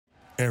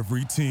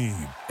Every team,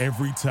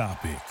 every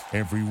topic,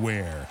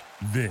 everywhere.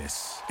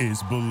 This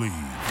is Believe.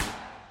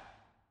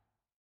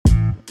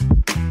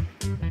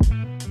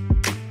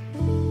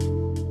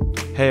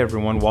 Hey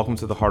everyone, welcome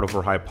to the Heart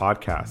Over Hype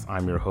podcast.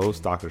 I'm your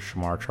host, Dr.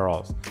 Shamar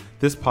Charles.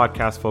 This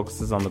podcast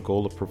focuses on the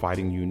goal of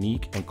providing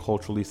unique and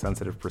culturally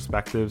sensitive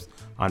perspectives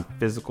on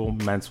physical,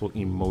 mental,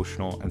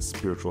 emotional, and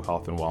spiritual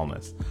health and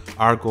wellness.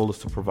 Our goal is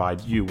to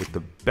provide you with the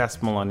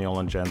best millennial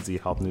and Gen Z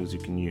health news you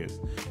can use.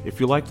 If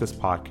you like this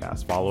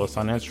podcast, follow us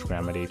on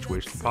Instagram at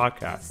HOH The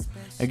Podcast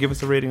and give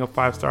us a rating of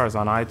 5 stars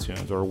on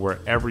iTunes or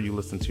wherever you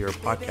listen to your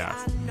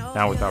podcast.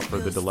 Now, without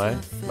further delay,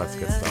 let's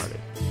get started.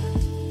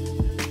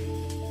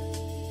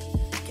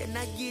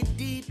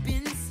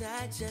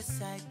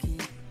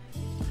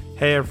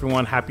 Hey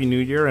everyone, Happy New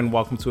Year and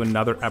welcome to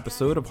another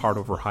episode of Heart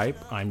Over Hype.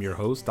 I'm your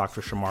host, Dr.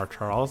 Shamar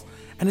Charles,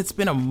 and it's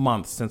been a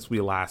month since we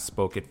last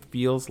spoke. It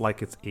feels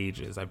like it's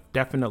ages. I've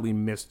definitely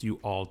missed you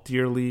all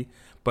dearly,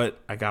 but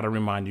I gotta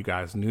remind you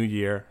guys, new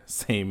year,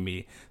 same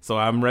me. So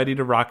I'm ready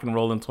to rock and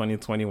roll in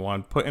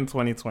 2021, putting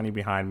 2020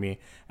 behind me,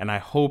 and I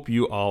hope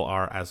you all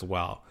are as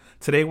well.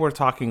 Today, we're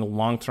talking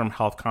long-term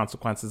health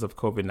consequences of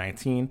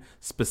COVID-19,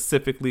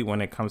 specifically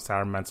when it comes to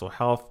our mental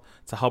health.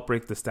 To help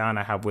break this down,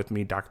 I have with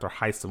me Dr.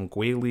 Haitham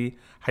Gwaili.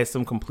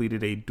 Haitham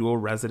completed a dual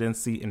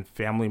residency in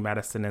family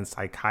medicine and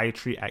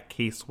psychiatry at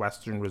Case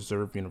Western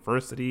Reserve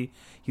University.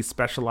 He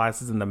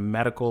specializes in the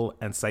medical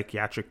and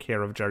psychiatric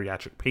care of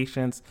geriatric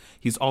patients.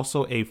 He's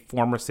also a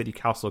former city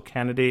council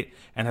candidate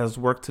and has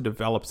worked to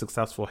develop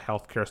successful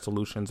healthcare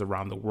solutions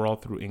around the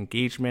world through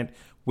engagement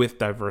with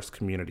diverse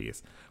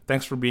communities.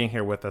 Thanks for being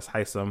here with us,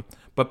 Haitham.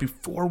 But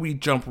before we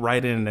jump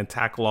right in and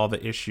tackle all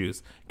the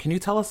issues, can you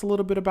tell us a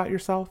little bit about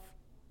yourself?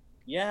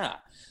 Yeah.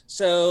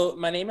 So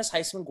my name is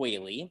Haitham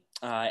Gwaili,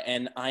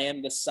 and I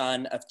am the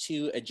son of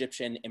 2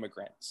 Egyptian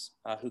immigrants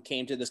who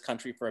came to this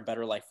country for a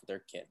better life for their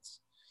kids.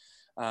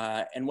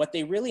 And what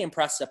they really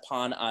impressed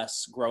upon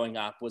us growing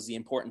up was the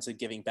importance of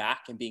giving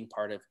back and being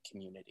part of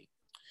community.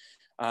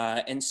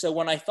 And so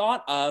when I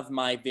thought of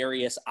my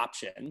various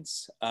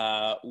options,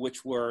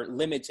 which were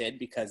limited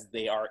because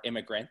they are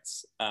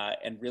immigrants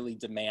and really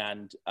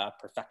demand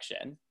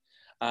perfection,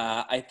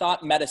 I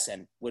thought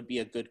medicine would be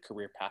a good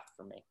career path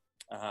for me.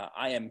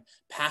 I am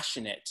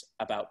passionate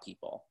about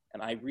people,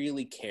 and I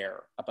really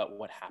care about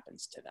what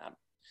happens to them.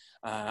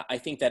 I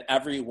think that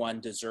everyone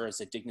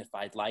deserves a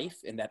dignified life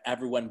and that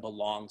everyone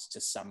belongs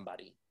to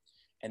somebody.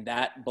 And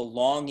that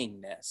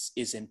belongingness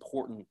is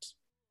important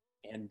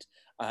and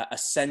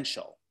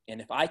essential. And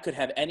if I could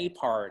have any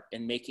part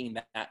in making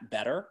that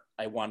better,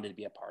 I wanted to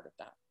be a part of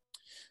that.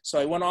 So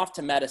I went off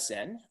to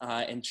medicine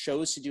and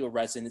chose to do a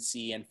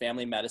residency in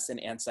family medicine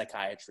and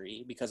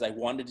psychiatry because I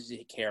wanted to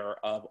take care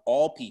of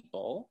all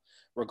people,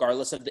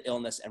 regardless of the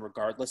illness and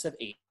regardless of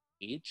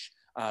age,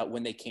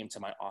 when they came to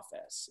my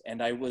office.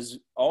 And I was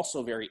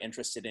also very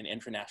interested in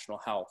international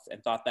health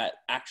and thought that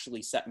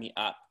actually set me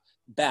up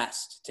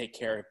best to take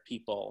care of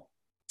people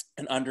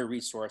in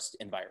under-resourced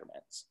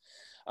environments.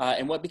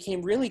 And what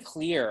became really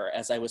clear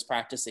as I was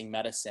practicing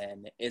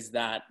medicine is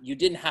that you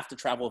didn't have to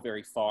travel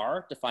very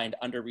far to find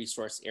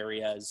under-resourced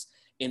areas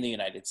in the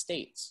United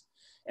States.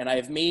 And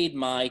I've made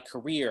my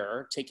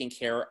career taking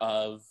care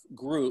of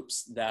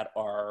groups that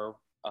are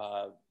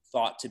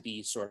thought to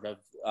be sort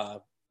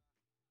of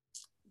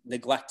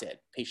neglected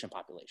patient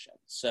populations.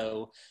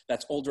 So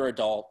that's older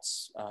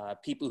adults,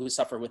 people who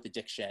suffer with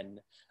addiction,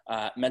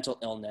 mental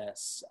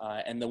illness,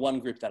 and the one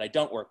group that I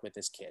don't work with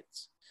is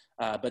kids.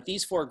 But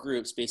these 4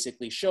 groups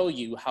basically show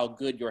you how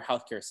good your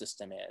healthcare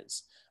system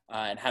is.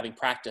 And having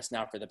practiced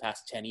now for the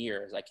past 10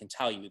 years, I can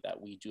tell you that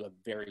we do a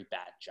very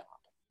bad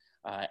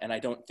job. And I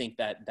don't think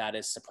that that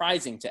is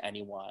surprising to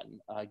anyone,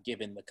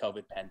 given the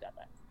COVID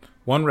pandemic.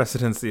 One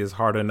residency is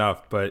hard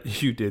enough,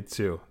 but you did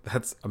too.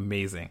 That's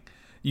amazing.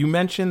 You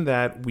mentioned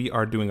that we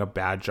are doing a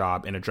bad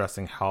job in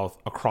addressing health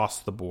across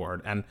the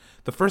board. And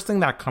the first thing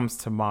that comes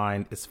to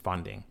mind is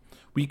funding.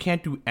 We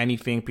can't do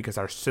anything because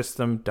our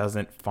system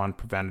doesn't fund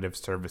preventative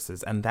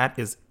services. And that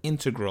is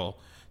integral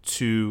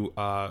to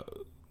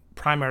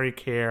primary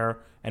care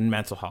and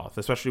mental health,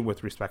 especially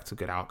with respect to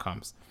good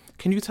outcomes.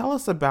 Can you tell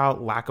us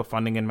about lack of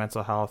funding in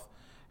mental health,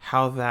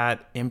 how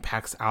that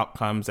impacts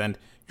outcomes, and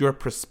your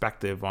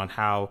perspective on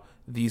how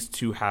these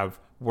two have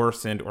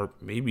worsened or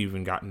maybe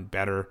even gotten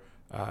better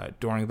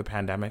during the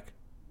pandemic?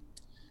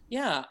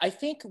 Yeah, I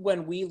think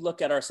when we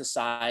look at our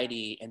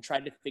society and try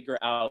to figure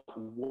out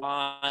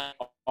why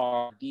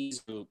are these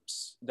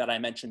groups that I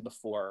mentioned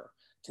before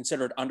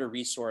considered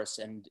under-resourced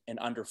and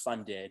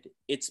underfunded,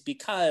 it's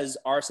because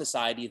our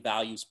society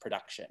values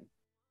production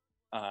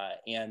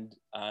and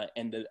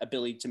the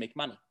ability to make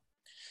money.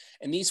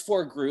 And these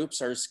 4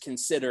 groups are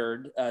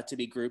considered to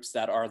be groups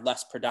that are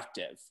less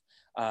productive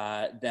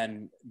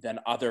than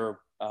other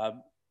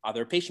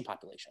patient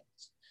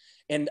populations.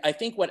 And I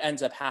think what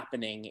ends up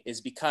happening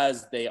is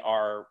because they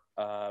are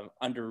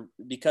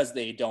because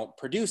they don't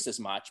produce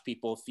as much,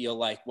 people feel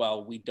like,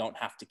 well, we don't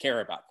have to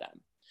care about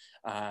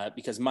them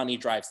because money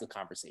drives the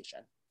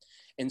conversation.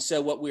 And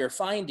so what we are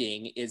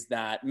finding is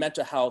that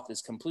mental health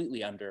is completely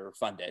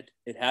underfunded.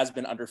 It has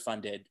been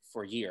underfunded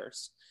for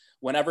years.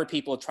 Whenever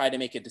people try to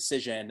make a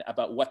decision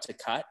about what to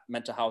cut,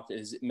 mental health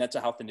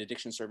and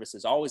addiction service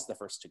is always the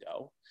first to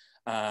go.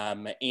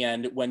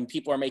 And when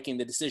people are making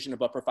the decision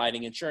about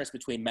providing insurance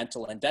between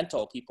mental and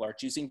dental, people are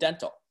choosing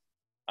dental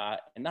and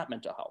not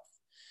mental health.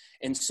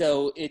 And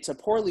so it's a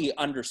poorly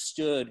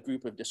understood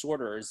group of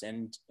disorders.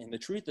 And the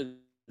truth of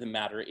the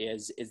matter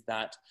is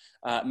that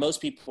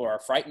most people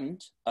are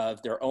frightened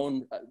of their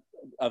own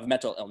of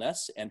mental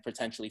illness and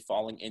potentially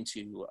falling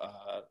into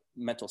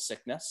mental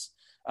sickness,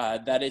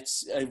 that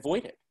it's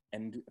avoided.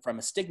 And from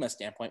a stigma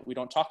standpoint, we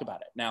don't talk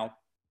about it. Now,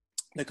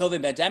 the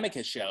COVID pandemic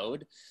has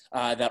showed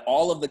that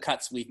all of the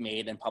cuts we've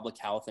made in public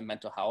health and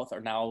mental health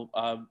are now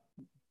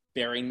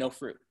bearing no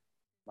fruit.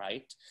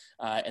 Right?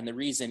 And the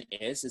reason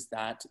is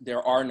that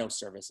there are no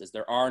services,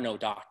 there are no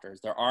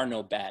doctors, there are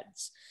no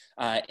beds.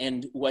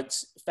 And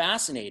what's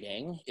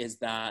fascinating is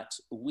that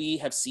we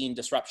have seen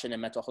disruption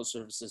in mental health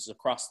services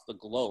across the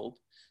globe.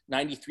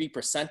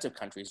 93% of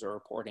countries are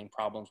reporting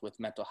problems with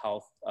mental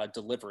health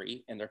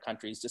delivery in their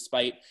countries,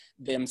 despite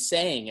them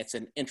saying it's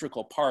an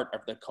integral part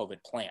of the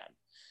COVID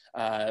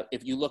plan.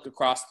 If you look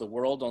across the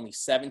world, only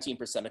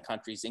 17% of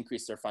countries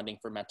increased their funding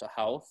for mental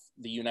health.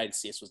 The United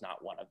States was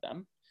not one of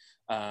them.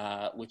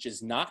 Which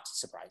is not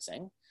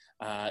surprising,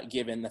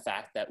 given the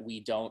fact that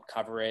we don't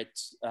cover it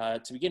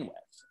to begin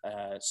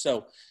with.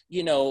 So,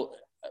 you know,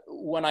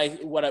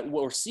 what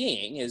we're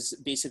seeing is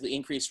basically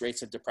increased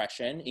rates of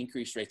depression,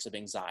 increased rates of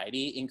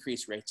anxiety,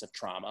 increased rates of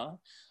trauma,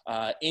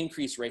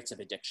 increased rates of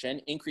addiction,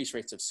 increased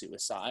rates of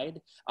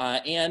suicide,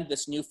 and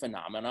this new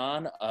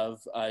phenomenon of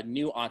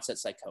new onset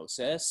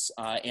psychosis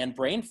and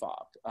brain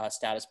fog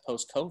status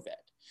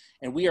post-COVID.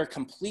 And we are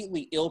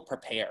completely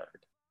ill-prepared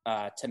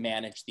to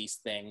manage these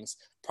things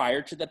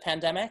prior to the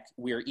pandemic.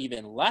 We're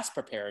even less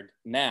prepared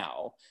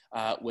now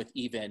with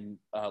even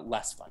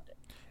less funding.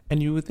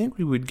 And you would think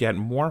we would get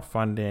more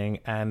funding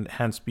and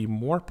hence be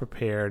more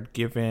prepared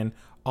given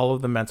all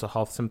of the mental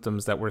health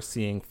symptoms that we're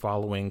seeing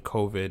following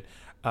COVID.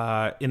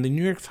 In the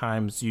New York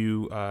Times,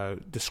 you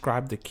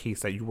described the case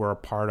that you were a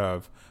part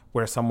of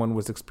where someone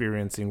was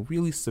experiencing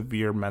really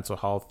severe mental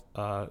health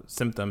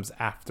symptoms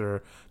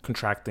after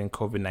contracting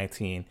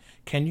COVID-19.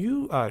 Can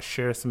you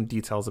share some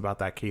details about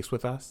that case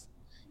with us?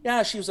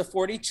 Yeah, she was a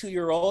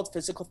 42-year-old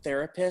physical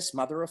therapist,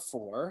 mother of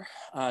 4.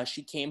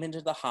 She came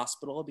into the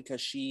hospital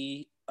because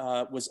she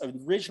was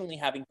originally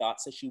having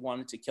thoughts that she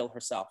wanted to kill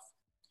herself.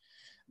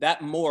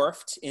 That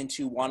morphed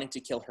into wanting to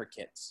kill her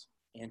kids.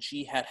 And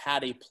she had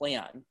a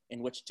plan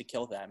in which to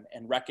kill them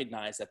and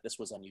recognized that this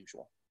was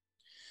unusual.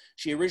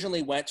 She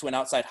originally went to an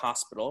outside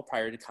hospital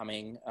prior to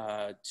coming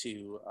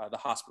to the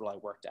hospital I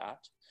worked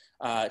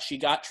at. She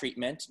got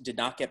treatment, did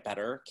not get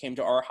better, came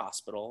to our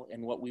hospital,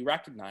 and what we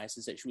recognized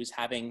is that she was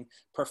having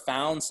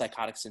profound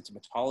psychotic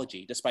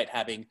symptomatology despite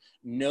having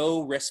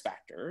no risk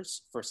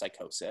factors for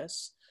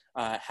psychosis,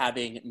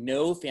 having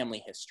no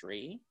family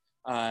history,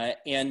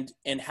 and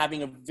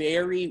having a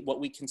very, what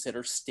we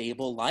consider,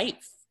 stable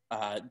life.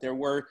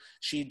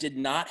 She did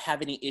not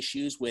have any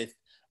issues with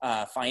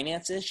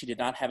finances. She did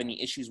not have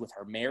any issues with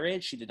her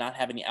marriage. She did not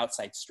have any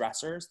outside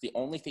stressors. The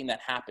only thing that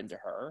happened to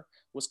her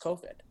was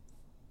COVID.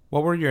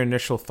 What were your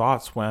initial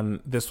thoughts when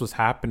this was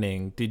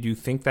happening? Did you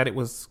think that it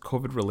was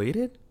COVID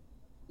related?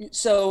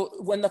 So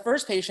when the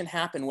first patient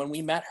happened, when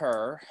we met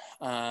her,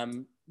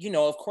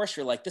 of course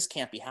you're like, this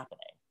can't be happening,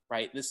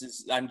 right?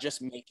 I'm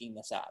just making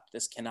this up.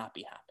 This cannot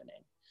be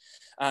happening.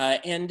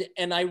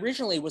 And I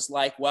originally was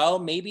like, well,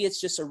 maybe it's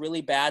just a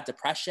really bad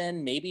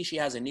depression. Maybe she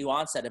has a new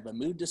onset of a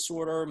mood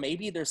disorder.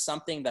 Maybe there's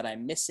something that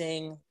I'm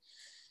missing.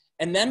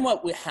 And then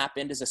what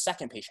happened is a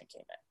second patient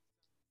came in.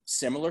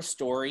 Similar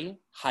story,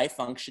 high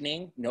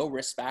functioning, no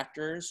risk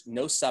factors,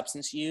 no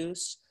substance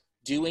use,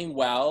 doing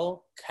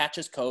well,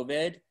 catches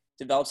COVID,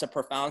 develops a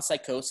profound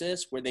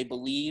psychosis where they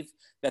believe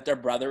that their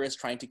brother is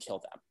trying to kill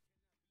them.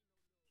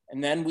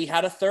 And then we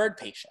had a third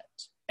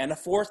patient and a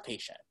fourth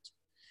patient.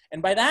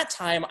 And by that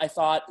time, I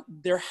thought,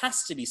 there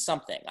has to be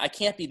something. I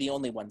can't be the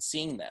only one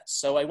seeing this.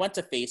 So I went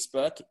to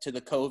Facebook, to the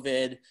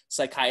COVID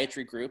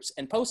psychiatry groups,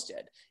 and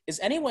posted, is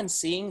anyone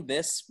seeing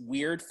this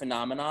weird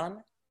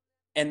phenomenon?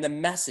 And the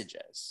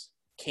messages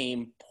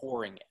came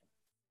pouring in.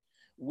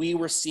 We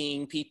were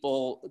seeing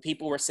people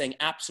were saying,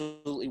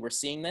 absolutely, we're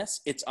seeing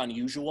this. It's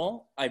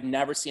unusual. I've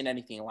never seen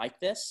anything like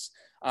this.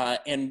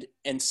 And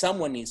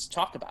someone needs to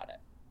talk about it.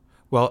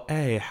 Well,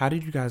 A, how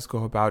did you guys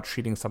go about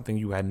treating something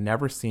you had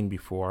never seen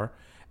before?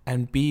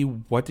 And B,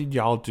 what did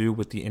y'all do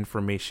with the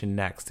information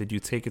next? Did you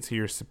take it to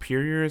your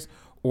superiors,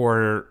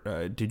 or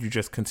did you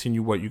just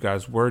continue what you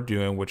guys were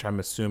doing, which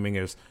I'm assuming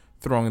is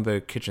throwing the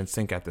kitchen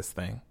sink at this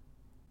thing?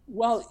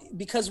 Well,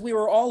 because we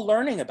were all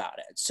learning about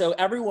it. So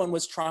everyone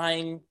was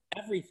trying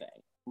everything,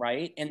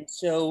 right? And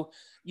so,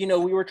 we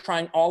were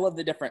trying all of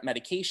the different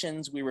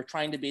medications. We were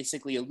trying to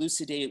basically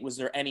elucidate, was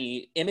there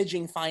any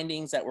imaging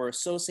findings that were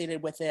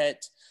associated with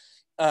it?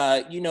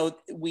 I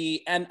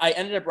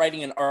ended up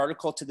writing an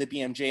article to the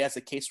BMJ as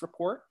a case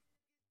report.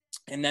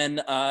 And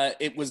then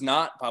it was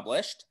not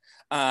published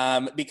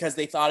because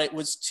they thought it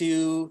was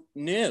too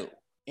new.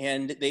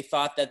 And they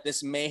thought that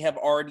this may have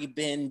already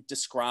been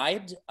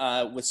described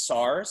with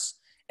SARS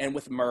and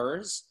with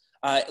MERS.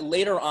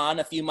 Later on,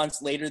 a few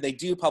months later, they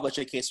do publish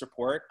a case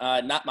report,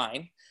 not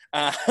mine,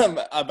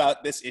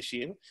 about this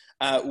issue,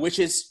 which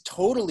is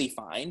totally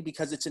fine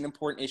because it's an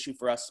important issue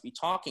for us to be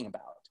talking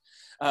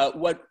about.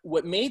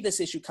 What made this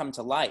issue come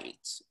to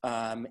light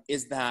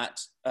is that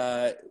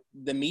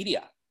the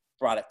media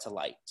brought it to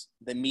light.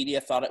 The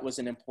media thought it was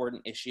an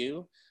important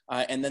issue.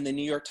 And then the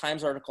New York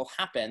Times article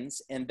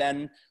happens. And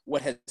then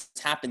what has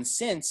happened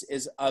since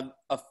is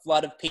a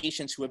flood of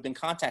patients who have been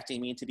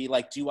contacting me to be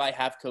like, do I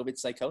have COVID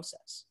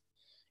psychosis?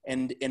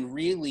 And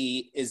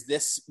really, does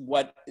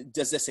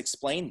this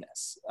explain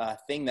this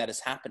thing that is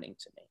happening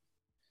to me?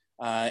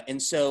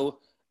 And so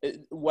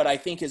what I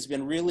think has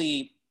been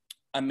really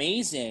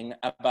amazing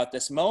about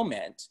this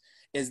moment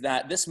is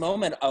that this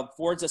moment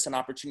affords us an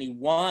opportunity,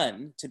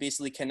 one, to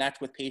basically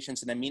connect with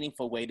patients in a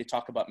meaningful way to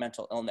talk about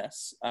mental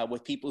illness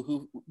with people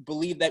who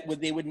believe that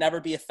they would never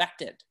be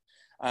affected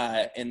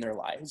in their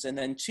lives. And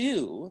then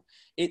two,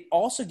 it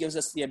also gives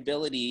us the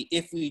ability,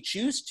 if we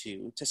choose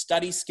to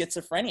study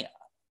schizophrenia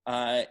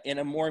in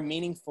a more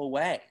meaningful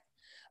way.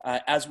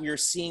 As we are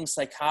seeing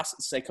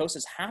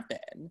psychosis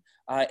happen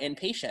in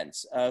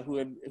patients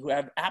who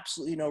have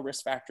absolutely no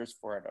risk factors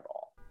for it at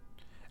all.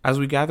 As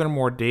we gather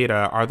more data,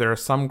 are there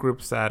some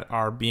groups that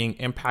are being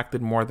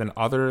impacted more than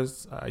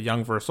others?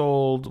 Young versus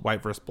old,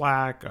 white versus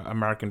black,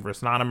 American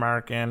versus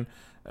non-American?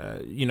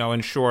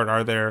 In short,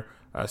 are there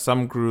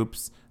some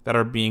groups that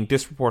are being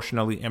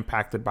disproportionately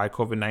impacted by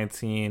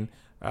COVID-19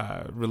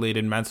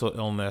 related mental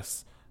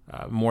illness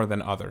more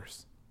than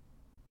others?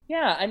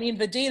 Yeah, I mean,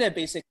 the data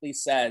basically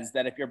says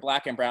that if you're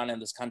black and brown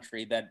in this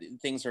country, that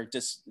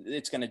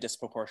it's going to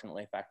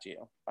disproportionately affect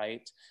you,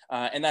 right?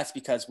 And that's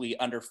because we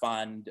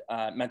underfund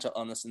mental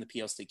illness in the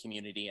POC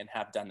community and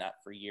have done that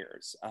for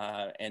years.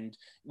 And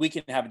we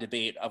can have a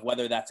debate of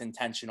whether that's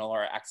intentional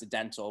or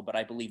accidental, but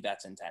I believe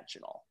that's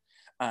intentional.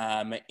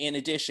 In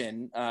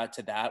addition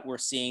to that, we're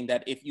seeing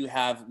that if you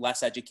have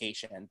less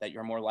education, that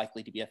you're more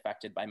likely to be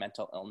affected by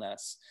mental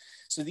illness.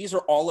 So these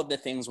are all of the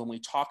things when we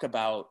talk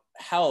about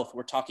health,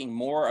 we're talking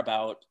more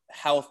about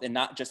health and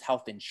not just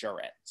health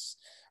insurance,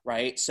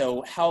 right?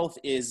 So health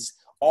is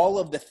all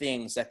of the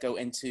things that go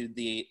into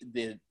the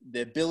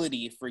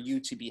ability for you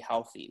to be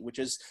healthy, which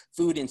is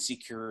food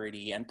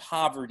insecurity and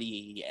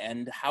poverty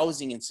and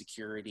housing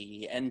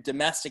insecurity and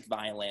domestic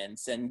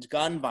violence and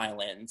gun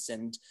violence.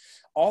 And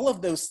all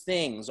of those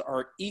things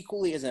are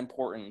equally as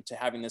important to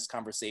having this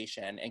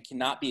conversation and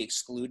cannot be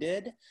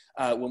excluded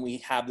when we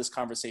have this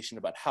conversation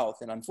about health.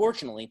 And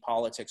unfortunately,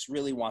 politics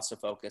really wants to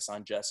focus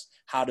on just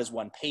how does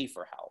one pay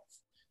for health.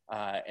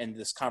 And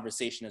this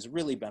conversation has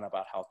really been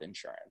about health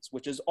insurance,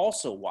 which is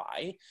also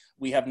why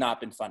we have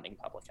not been funding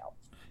public health.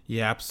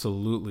 Yeah,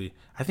 absolutely.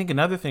 I think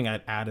another thing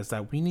I'd add is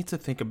that we need to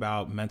think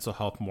about mental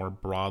health more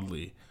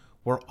broadly.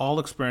 We're all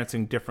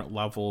experiencing different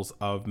levels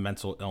of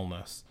mental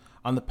illness.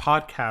 On the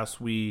podcast,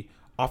 we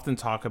often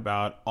talk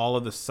about all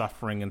of the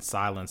suffering and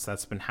silence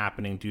that's been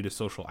happening due to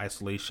social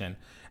isolation.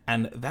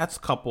 And that's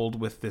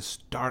coupled with this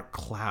dark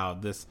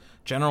cloud, this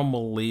general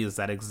malaise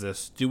that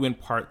exists due in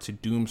part to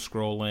doom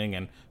scrolling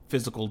and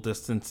physical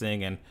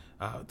distancing and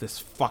this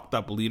fucked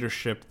up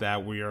leadership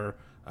that we are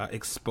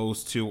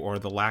exposed to, or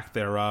the lack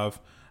thereof.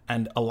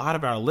 And a lot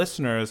of our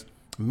listeners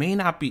may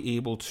not be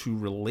able to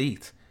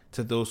relate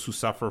to those who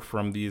suffer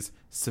from these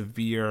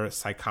severe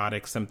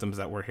psychotic symptoms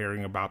that we're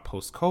hearing about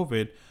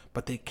post-COVID,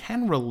 but they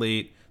can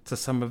relate to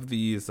some of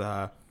these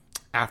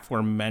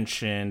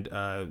aforementioned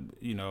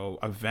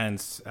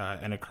events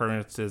and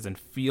occurrences and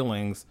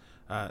feelings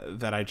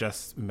that I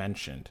just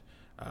mentioned.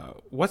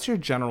 What's your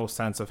general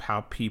sense of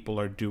how people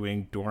are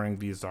doing during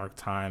these dark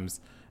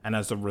times and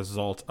as a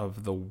result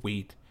of the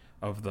weight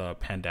of the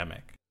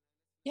pandemic?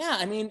 Yeah,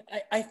 I mean,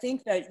 I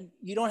think that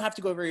you don't have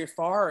to go very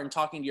far in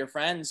talking to your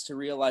friends to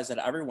realize that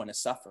everyone is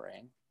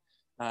suffering.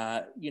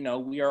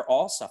 We are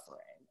all suffering,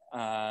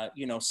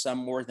 some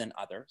more than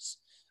others.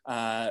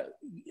 I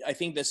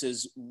think this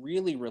is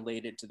really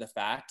related to the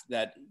fact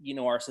that,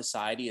 our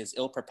society is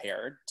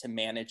ill-prepared to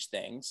manage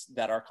things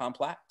that are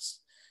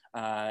complex.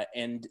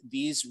 And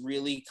these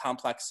really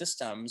complex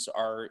systems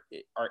are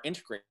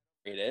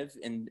integrative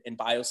in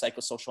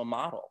biopsychosocial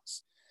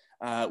models.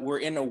 We're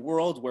in a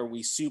world where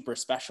we super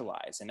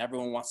specialize and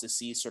everyone wants to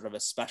see sort of a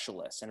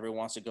specialist and everyone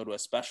wants to go to a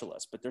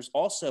specialist, but there's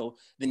also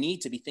the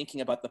need to be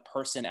thinking about the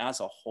person as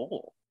a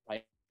whole,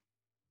 right?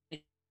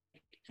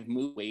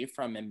 Move away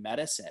from in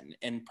medicine,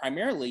 and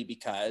primarily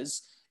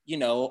because,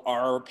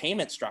 our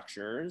payment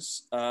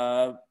structures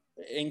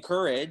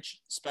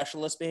encourage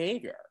specialist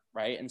behavior,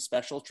 right? And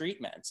special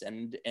treatments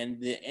and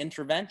the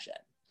intervention,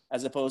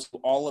 as opposed to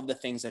all of the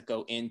things that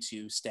go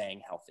into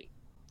staying healthy.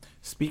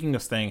 Speaking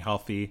of staying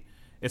healthy,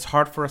 it's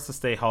hard for us to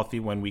stay healthy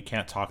when we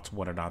can't talk to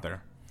one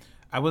another.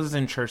 I was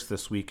in church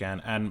this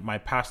weekend and my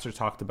pastor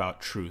talked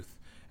about truth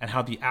and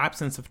how the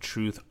absence of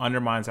truth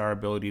undermines our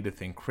ability to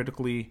think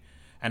critically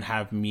and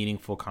have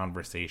meaningful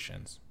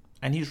conversations.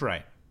 And he's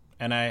right.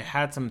 and I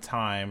had some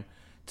time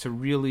to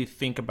really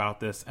think about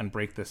this and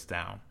break this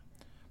down.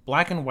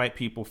 Black and white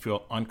people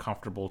feel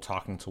uncomfortable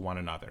talking to one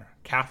another.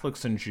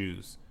 Catholics and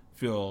Jews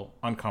feel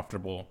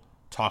uncomfortable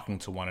talking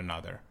to one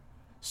another.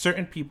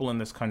 Certain people in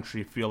this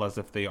country feel as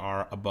if they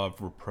are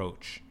above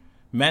reproach.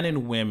 Men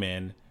and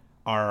women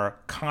are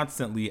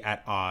constantly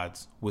at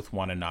odds with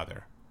one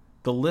another.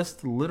 The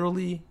list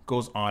literally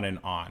goes on.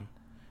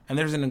 And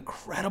there's an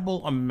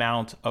incredible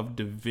amount of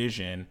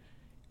division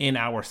in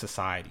our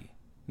society,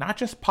 not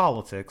just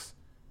politics,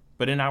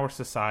 but in our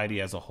society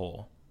as a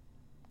whole.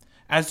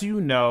 As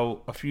you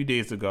know, a few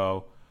days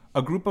ago,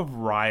 a group of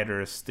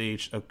rioters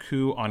staged a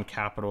coup on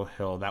Capitol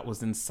Hill that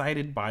was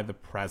incited by the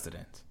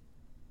president.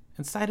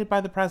 Incited by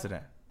the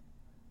president.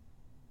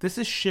 This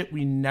is shit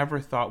we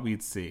never thought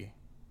we'd see.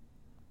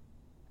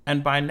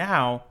 And by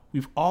now,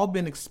 we've all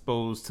been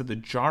exposed to the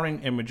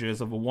jarring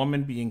images of a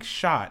woman being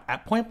shot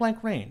at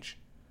point-blank range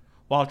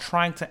while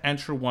trying to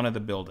enter one of the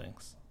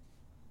buildings.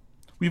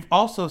 We've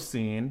also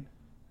seen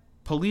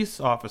police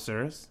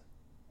officers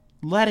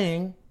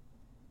letting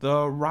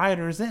the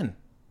rioters in.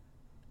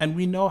 And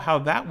we know how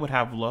that would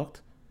have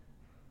looked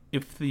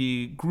if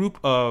the group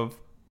of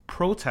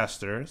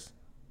protesters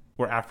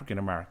were African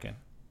American.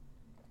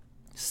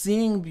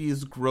 Seeing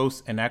these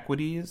gross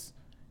inequities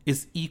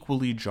is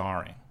equally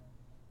jarring.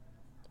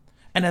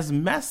 And as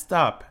messed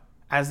up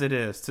as it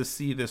is to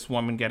see this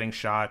woman getting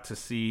shot, to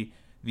see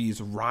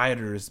these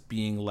rioters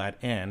being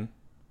let in,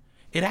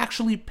 it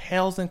actually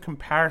pales in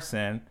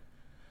comparison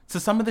to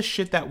some of the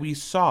shit that we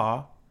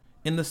saw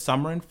in the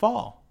summer and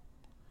fall,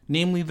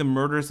 namely the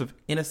murders of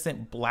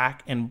innocent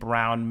black and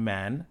brown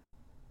men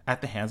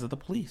at the hands of the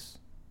police,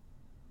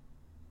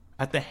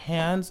 at the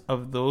hands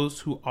of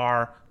those who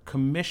are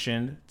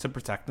commissioned to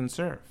protect and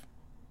serve.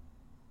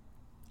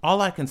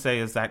 All I can say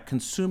is that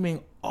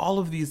consuming all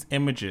of these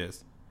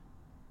images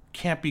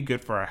can't be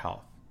good for our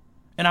health.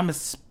 And I'm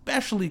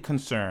especially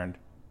concerned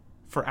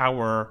for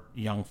our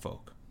young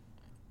folk.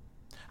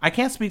 I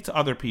can't speak to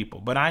other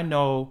people, but I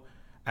know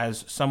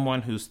as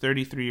someone who's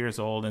 33 years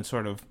old and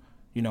sort of,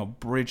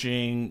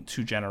 bridging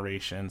two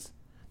generations,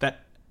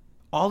 that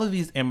all of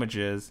these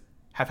images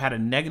have had a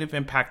negative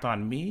impact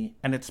on me,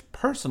 and it's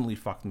personally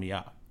fucked me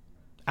up,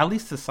 at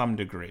least to some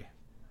degree.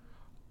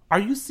 Are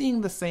you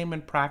seeing the same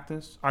in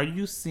practice? Are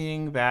you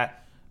seeing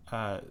that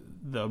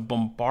the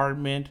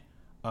bombardment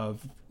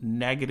of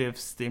negative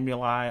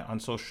stimuli on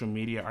social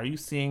media, are you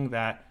seeing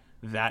that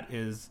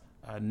is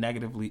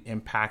negatively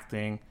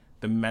impacting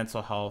the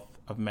mental health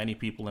of many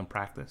people in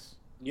practice?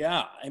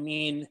 Yeah, I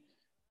mean,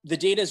 the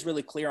data is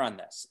really clear on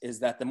this, is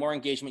that the more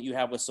engagement you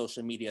have with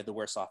social media, the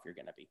worse off you're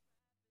going to be.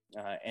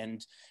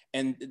 And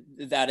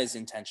that is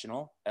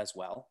intentional as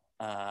well,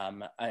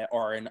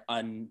 or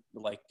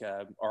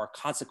a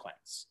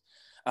consequence.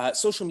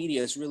 Social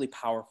media is really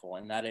powerful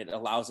in that it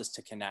allows us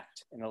to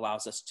connect and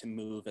allows us to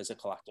move as a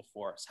collective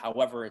force.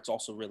 However, it's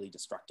also really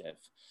destructive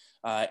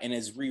and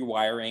is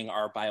rewiring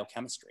our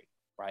biochemistry,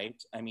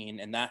 right? I mean,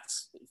 and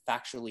that's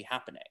factually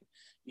happening.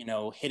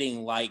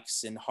 Hitting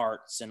likes and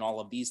hearts and all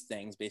of these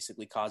things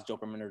basically cause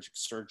dopaminergic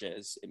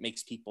surges. It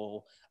makes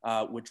people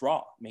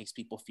withdraw, makes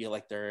people feel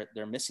like they're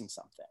missing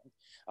something.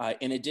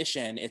 In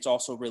addition, it's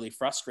also really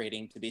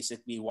frustrating to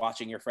basically be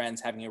watching your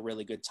friends having a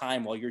really good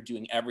time while you're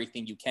doing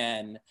everything you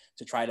can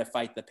to try to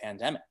fight the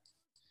pandemic.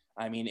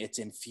 I mean, it's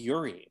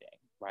infuriating,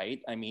 right?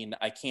 I mean,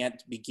 I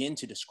can't begin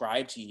to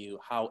describe to you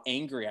how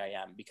angry I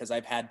am because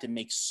I've had to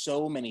make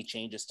so many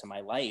changes to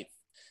my life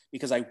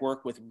because I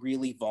work with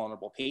really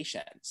vulnerable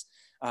patients,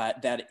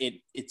 that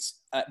it's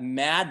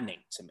maddening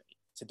to me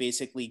to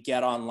basically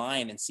get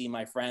online and see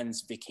my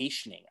friends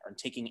vacationing or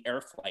taking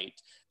air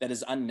flight that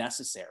is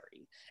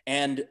unnecessary,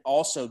 and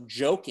also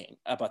joking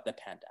about the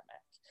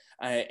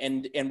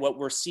pandemic. And what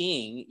we're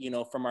seeing,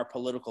 from our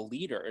political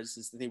leaders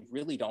is that they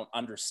really don't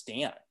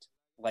understand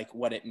like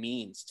what it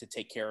means to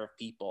take care of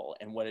people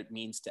and what it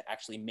means to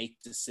actually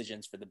make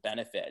decisions for the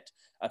benefit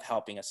of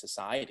helping a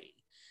society.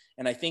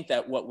 And I think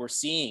that what we're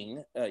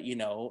seeing,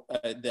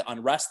 the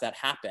unrest that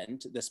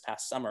happened this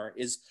past summer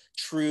is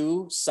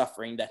true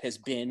suffering that has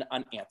been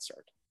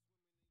unanswered.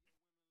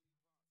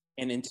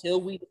 And until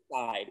we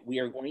decide we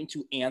are going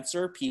to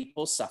answer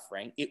people's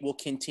suffering, it will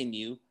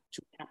continue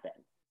to happen.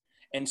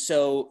 And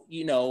so,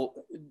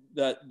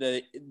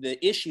 the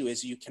issue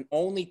is you can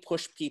only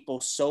push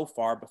people so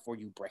far before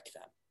you break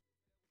them.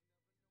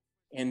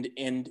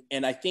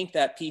 And I think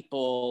that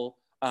people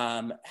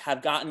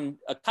have gotten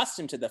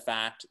accustomed to the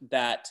fact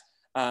that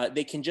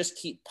they can just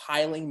keep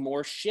piling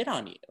more shit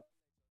on you.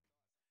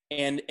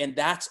 And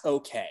that's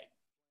okay.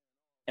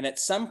 And at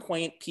some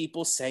point,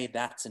 people say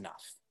that's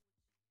enough.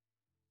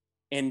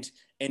 And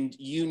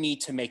you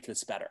need to make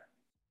this better.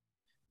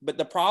 But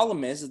the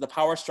problem is the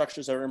power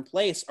structures that are in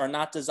place are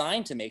not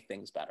designed to make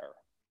things better.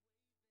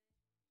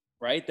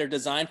 Right? They're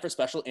designed for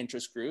special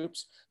interest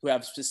groups who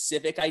have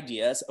specific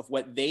ideas of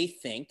what they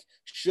think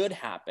should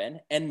happen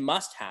and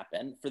must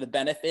happen for the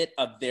benefit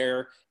of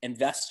their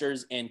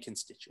investors and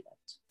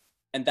constituents.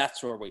 And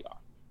that's where we are.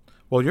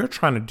 Well, you're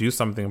trying to do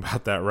something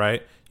about that,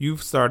 right?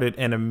 You've started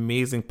an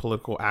amazing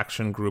political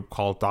action group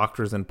called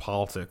Doctors in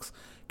Politics.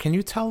 Can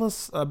you tell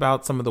us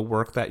about some of the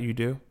work that you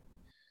do?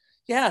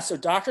 Yeah, so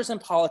Doctors in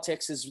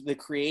Politics is the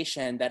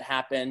creation that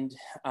happened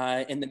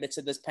in the midst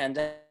of this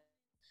pandemic.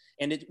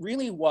 And it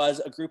really was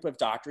a group of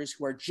doctors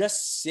who are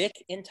just sick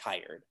and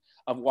tired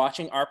of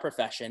watching our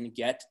profession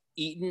get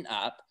eaten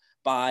up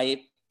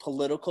by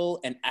political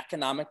and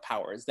economic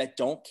powers that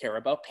don't care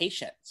about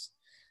patients.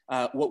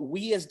 What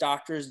we as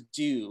doctors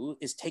do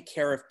is take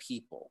care of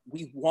people.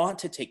 We want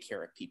to take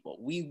care of people.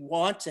 We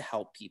want to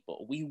help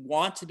people. We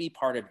want to be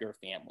part of your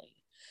family.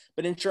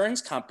 But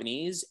insurance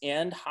companies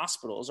and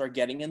hospitals are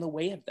getting in the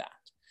way of that.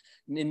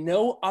 In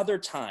no other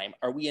time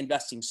are we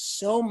investing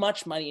so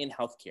much money in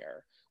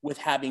healthcare with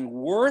having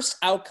worse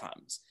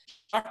outcomes.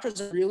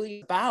 Doctors are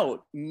really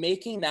about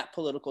making that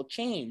political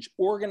change,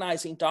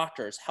 organizing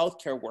doctors,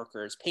 healthcare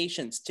workers,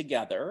 patients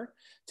together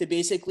to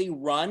basically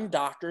run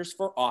doctors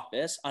for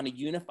office on a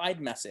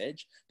unified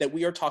message that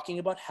we are talking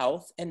about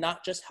health and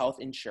not just health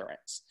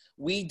insurance.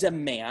 We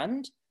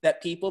demand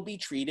that people be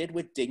treated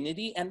with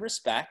dignity and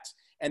respect,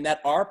 and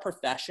that our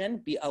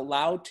profession be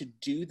allowed to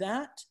do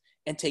that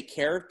and take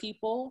care of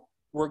people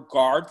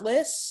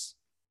regardless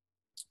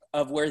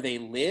of where they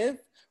live,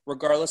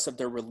 regardless of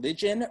their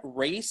religion,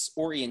 race,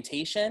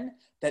 orientation,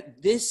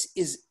 that this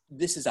is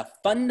a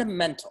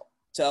fundamental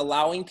to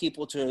allowing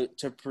people to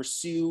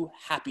pursue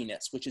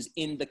happiness, which is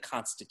in the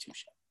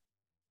Constitution.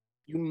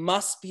 You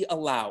must be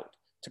allowed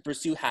to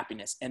pursue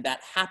happiness, and that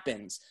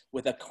happens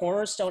with a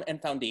cornerstone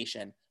and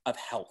foundation of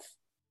health.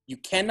 You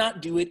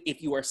cannot do it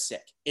if you are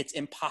sick. It's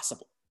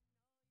impossible.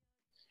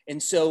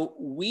 And so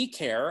we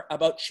care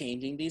about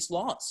changing these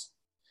laws.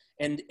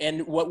 And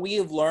what we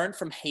have learned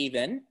from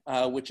Haven,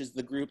 which is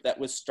the group that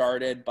was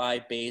started by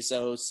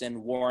Bezos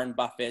and Warren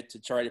Buffett to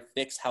try to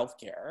fix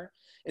healthcare,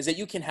 is that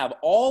you can have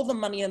all the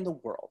money in the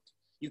world.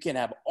 You can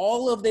have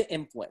all of the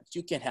influence.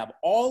 You can have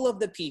all of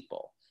the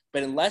people.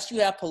 But unless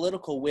you have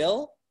political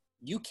will,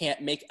 you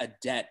can't make a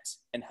dent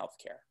in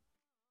healthcare.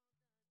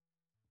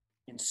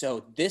 And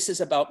so this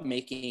is about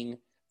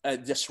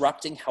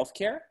disrupting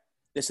healthcare.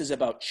 This is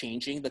about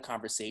changing the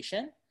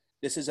conversation.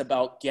 This is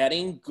about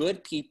getting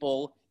good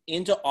people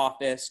into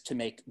office to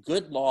make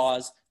good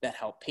laws that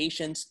help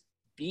patients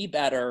be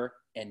better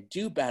and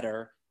do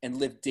better and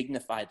live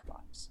dignified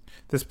lives.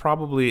 This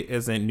probably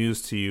isn't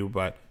news to you,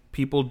 but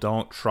people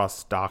don't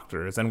trust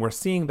doctors. And we're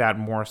seeing that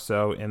more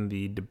so in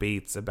the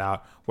debates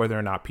about whether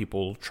or not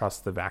people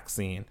trust the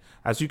vaccine.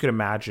 As you could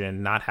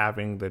imagine, not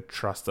having the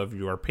trust of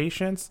your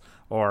patients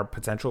or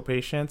potential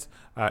patients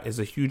is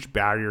a huge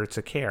barrier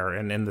to care.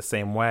 And in the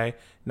same way,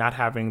 not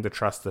having the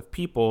trust of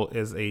people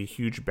is a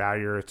huge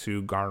barrier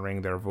to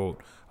garnering their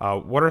vote.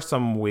 What are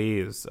some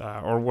ways,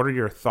 or what are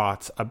your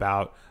thoughts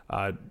about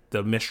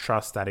the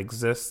mistrust that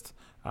exists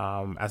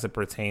as it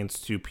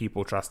pertains to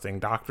people trusting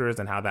doctors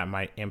and how that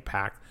might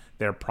impact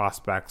their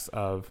prospects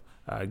of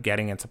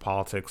getting into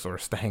politics or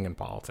staying in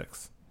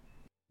politics?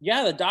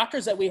 Yeah, the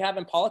doctors that we have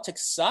in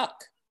politics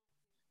suck.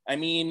 I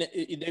mean,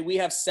 we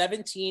have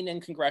 17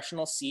 in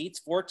congressional seats,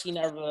 14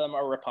 of them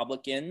are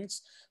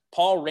Republicans.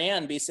 Paul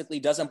Rand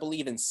basically doesn't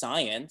believe in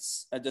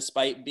science,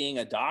 despite being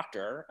a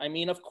doctor. I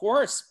mean, of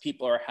course,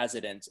 people are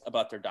hesitant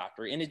about their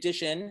doctor. In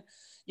addition,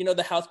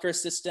 the healthcare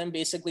system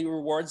basically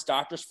rewards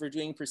doctors for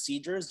doing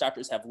procedures.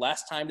 Doctors have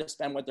less time to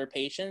spend with their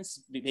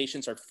patients. The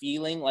patients are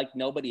feeling like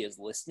nobody is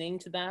listening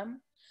to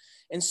them.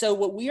 And so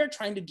what we are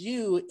trying to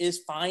do is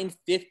find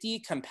 50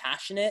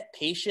 compassionate,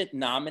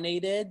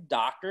 patient-nominated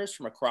doctors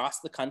from across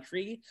the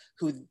country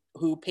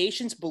who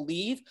patients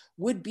believe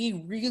would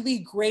be really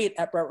great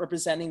at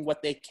representing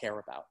what they care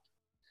about.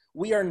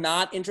 We are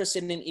not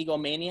interested in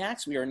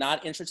egomaniacs. We are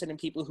not interested in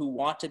people who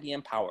want to be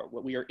in power.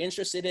 What we are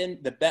interested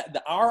in,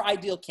 our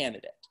ideal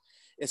candidate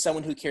is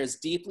someone who cares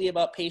deeply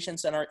about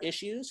patients and our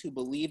issues, who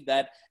believe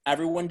that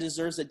everyone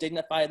deserves a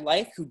dignified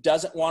life, who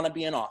doesn't want to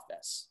be in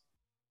office.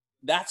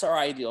 That's our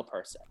ideal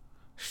person.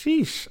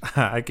 Sheesh,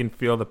 I can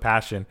feel the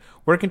passion.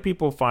 Where can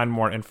people find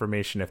more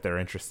information if they're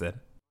interested?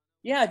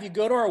 Yeah, if you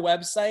go to our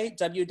website,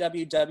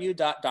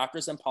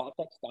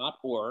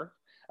 www.doctorsinpolitics.org,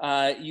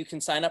 you can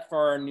sign up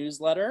for our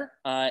newsletter,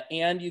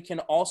 and you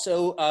can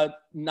also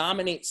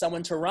nominate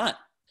someone to run.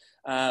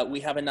 We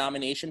have a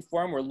nomination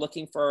form. We're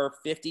looking for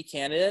 50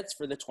 candidates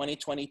for the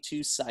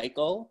 2022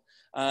 cycle,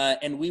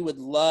 and we would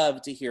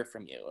love to hear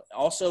from you.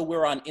 Also,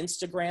 we're on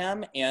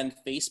Instagram and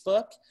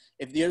Facebook.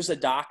 If there's a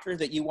doctor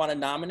that you want to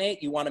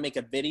nominate, you want to make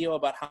a video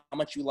about how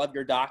much you love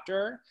your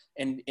doctor,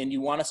 and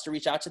you want us to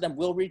reach out to them,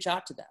 we'll reach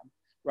out to them,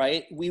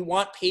 right? We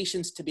want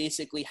patients to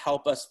basically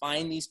help us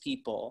find these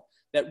people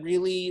that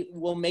really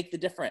will make the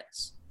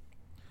difference.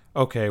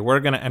 Okay, we're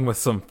going to end with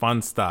some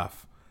fun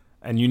stuff.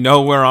 And you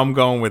know where I'm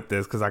going with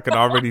this because I could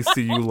already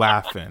see you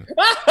laughing.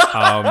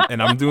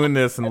 And I'm doing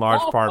this in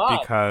large part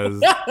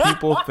because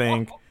people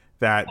think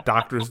that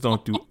doctors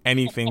don't do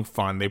anything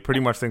fun. They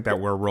pretty much think that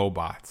we're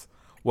robots.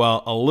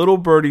 Well, a little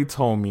birdie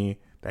told me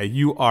that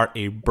you are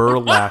a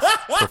burlesque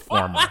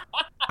performer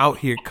out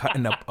here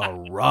cutting up a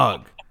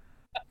rug.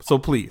 So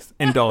please,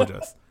 indulge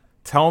us.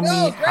 Tell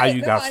me how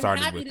you got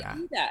started with that.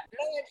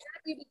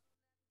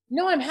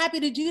 I'm happy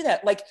to do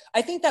that. Like,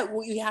 I think that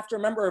what you have to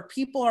remember,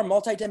 people are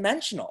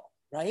multidimensional,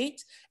 right?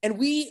 And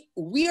we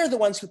are the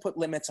ones who put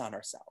limits on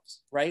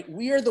ourselves, right?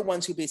 We are the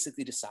ones who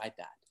basically decide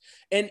that.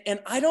 And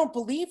I don't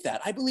believe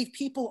that. I believe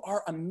people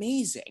are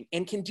amazing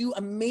and can do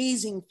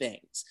amazing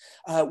things.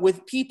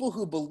 With people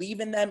who believe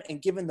in them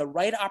and given the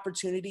right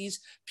opportunities,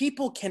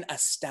 people can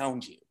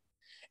astound you.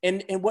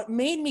 And what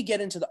made me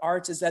get into the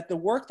arts is that the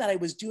work that I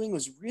was doing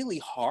was really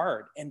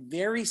hard and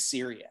very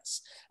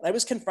serious. And I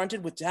was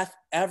confronted with death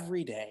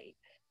every day.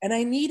 And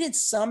I needed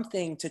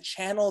something to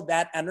channel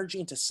that energy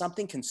into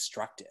something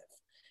constructive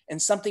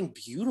and something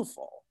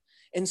beautiful.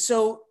 And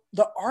so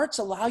the arts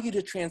allow you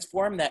to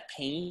transform that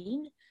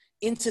pain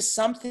into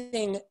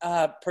something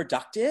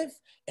productive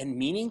and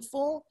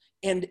meaningful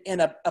and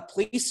a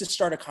place to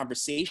start a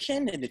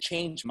conversation and to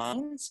change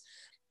minds.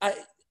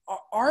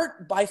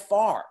 Art, by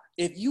far,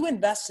 if you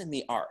invest in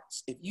the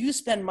arts, if you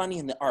spend money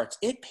in the arts,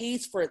 it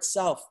pays for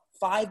itself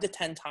 5 to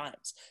 10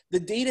 times. The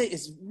data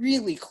is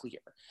really clear.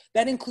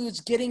 That includes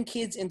getting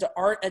kids into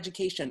art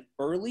education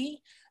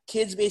early.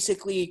 Kids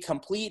basically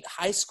complete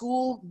high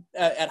school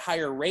at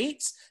higher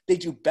rates. They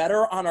do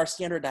better on our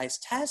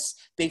standardized tests.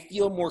 They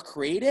feel more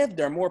creative.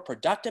 They're more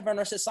productive in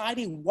our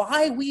society.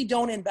 Why we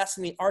don't invest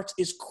in the arts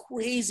is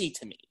crazy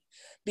to me,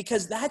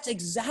 because that's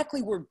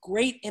exactly where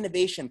great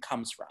innovation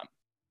comes from.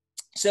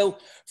 So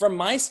from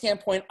my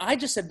standpoint, I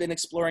just have been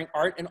exploring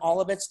art in all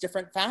of its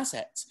different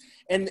facets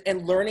and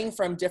learning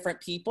from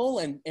different people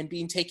and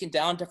being taken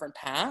down different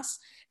paths.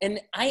 And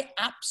I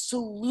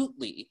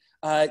absolutely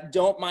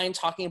don't mind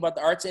talking about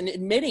the arts and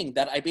admitting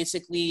that I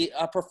basically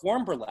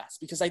perform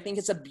burlesque, because I think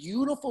it's a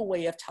beautiful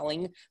way of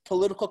telling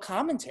political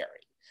commentary.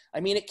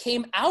 I mean, it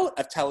came out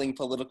of telling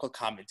political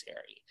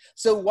commentary.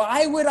 So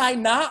why would I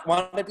not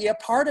want to be a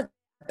part of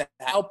that?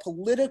 How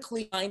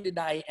politically minded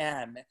I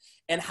am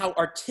and how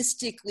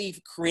artistically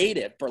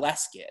creative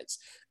burlesque is.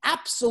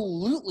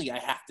 Absolutely, I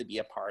have to be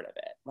a part of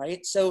it,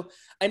 right? So,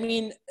 I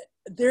mean,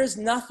 there's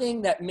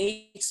nothing that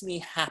makes me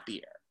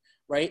happier,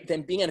 right,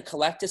 than being in a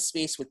collective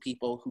space with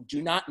people who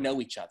do not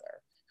know each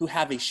other, who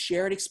have a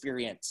shared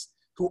experience,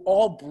 who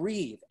all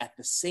breathe at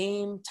the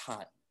same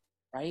time,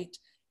 right?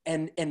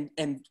 And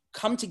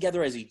come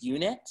together as a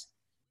unit,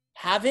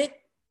 have it,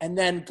 and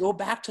then go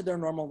back to their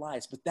normal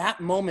lives. But that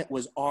moment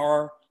was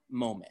our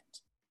moment.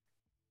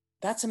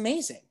 That's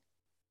amazing.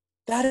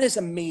 That is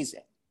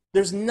amazing.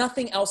 There's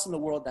nothing else in the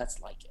world that's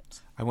like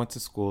it. I went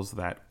to schools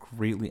that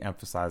greatly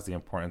emphasize the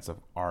importance of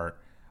art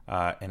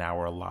in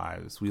our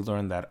lives. We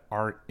learned that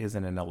art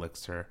isn't an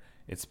elixir,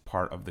 it's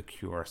part of the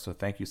cure. So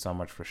thank you so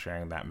much for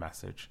sharing that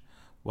message.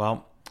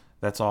 Well,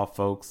 that's all,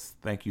 folks.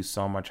 Thank you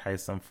so much,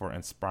 Haitham, for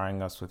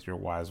inspiring us with your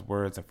wise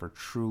words and for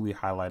truly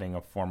highlighting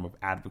a form of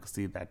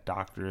advocacy that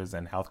doctors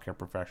and healthcare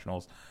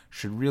professionals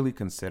should really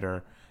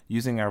consider.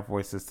 Using our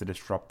voices to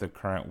disrupt the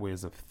current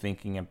ways of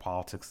thinking in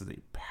politics is a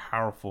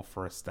powerful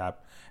first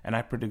step, and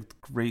I predict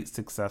great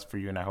success for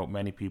you, and I hope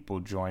many people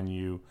join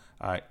you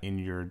in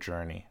your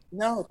journey.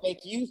 No, thank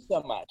you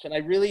so much, and I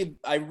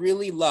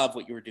really love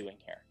what you were doing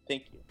here.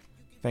 Thank you.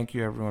 Thank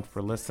you, everyone,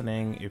 for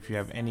listening. If you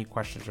have any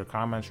questions or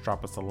comments,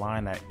 drop us a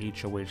line at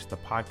HOH the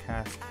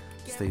podcast.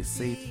 Stay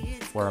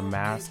safe, wear a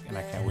mask, and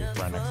I can't wait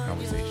for our next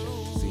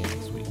conversation. See you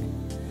next week.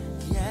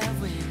 Yeah,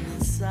 when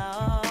it's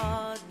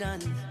all done,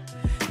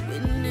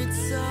 when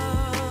it's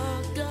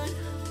all done,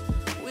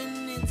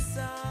 when it's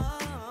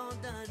all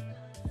done,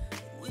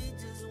 we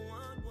just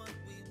want what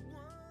we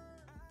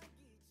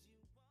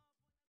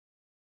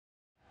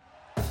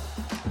want.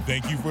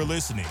 Thank you for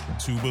listening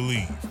to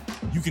Believe.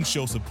 You can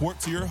show support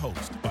to your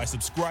host by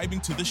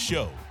subscribing to the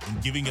show and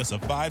giving us a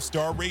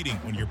 5-star rating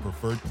on your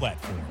preferred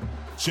platform.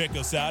 Check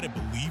us out at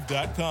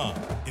Believe.com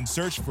and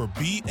search for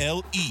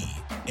BLEAV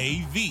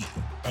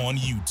on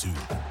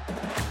YouTube.